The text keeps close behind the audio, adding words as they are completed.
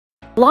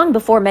Long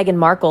before Meghan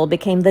Markle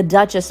became the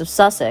Duchess of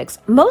Sussex,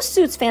 most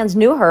Suits fans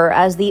knew her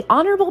as the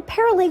honorable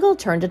paralegal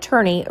turned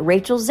attorney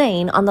Rachel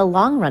Zane on the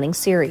long-running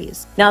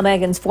series. Now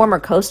Meghan's former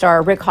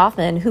co-star Rick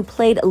Hoffman, who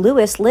played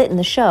Louis Litt in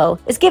the show,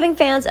 is giving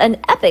fans an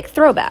epic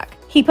throwback.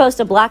 He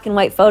posted a black and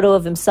white photo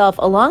of himself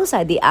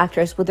alongside the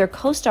actress with her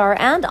co-star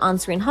and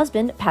on-screen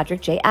husband,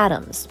 Patrick J.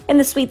 Adams. In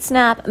the sweet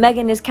snap,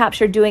 Meghan is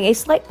captured doing a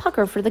slight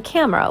pucker for the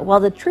camera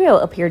while the trio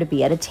appear to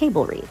be at a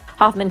table read.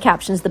 Hoffman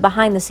captions the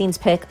behind-the-scenes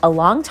pic a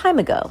long time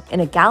ago in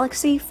a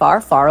galaxy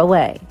far, far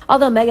away.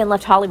 Although Meghan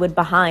left Hollywood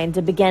behind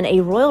to begin a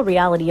royal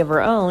reality of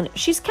her own,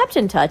 she's kept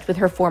in touch with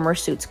her former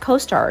Suits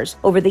co-stars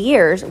over the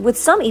years, with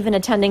some even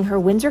attending her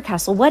Windsor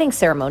Castle wedding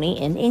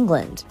ceremony in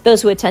England.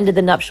 Those who attended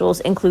the nuptials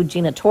include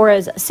Gina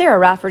Torres,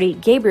 Sarah Rafferty,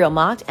 Gabriel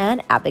Macht,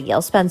 and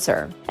Abigail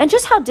Spencer. And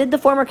just how did the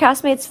former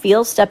castmates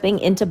feel stepping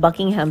into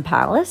Buckingham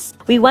Palace?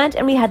 "We went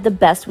and we had the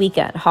best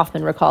weekend,"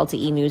 Hoffman recalled to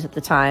E! News at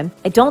the time.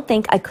 "I don't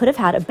think I could have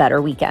had a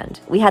better weekend.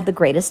 We had the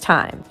greatest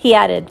time." He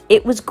added,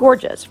 "It was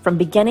gorgeous from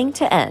beginning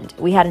to end.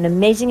 We had an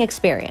amazing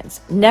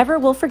experience. Never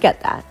will forget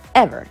that,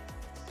 ever."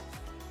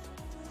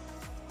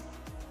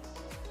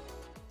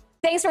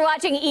 Thanks for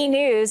watching E!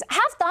 News.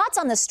 Have thoughts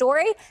on the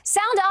story?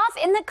 Sound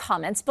off in the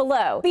comments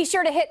below. Be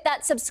sure to hit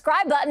that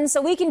subscribe button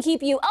so we can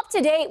keep you up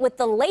to date with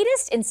the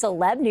latest in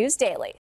celeb news daily.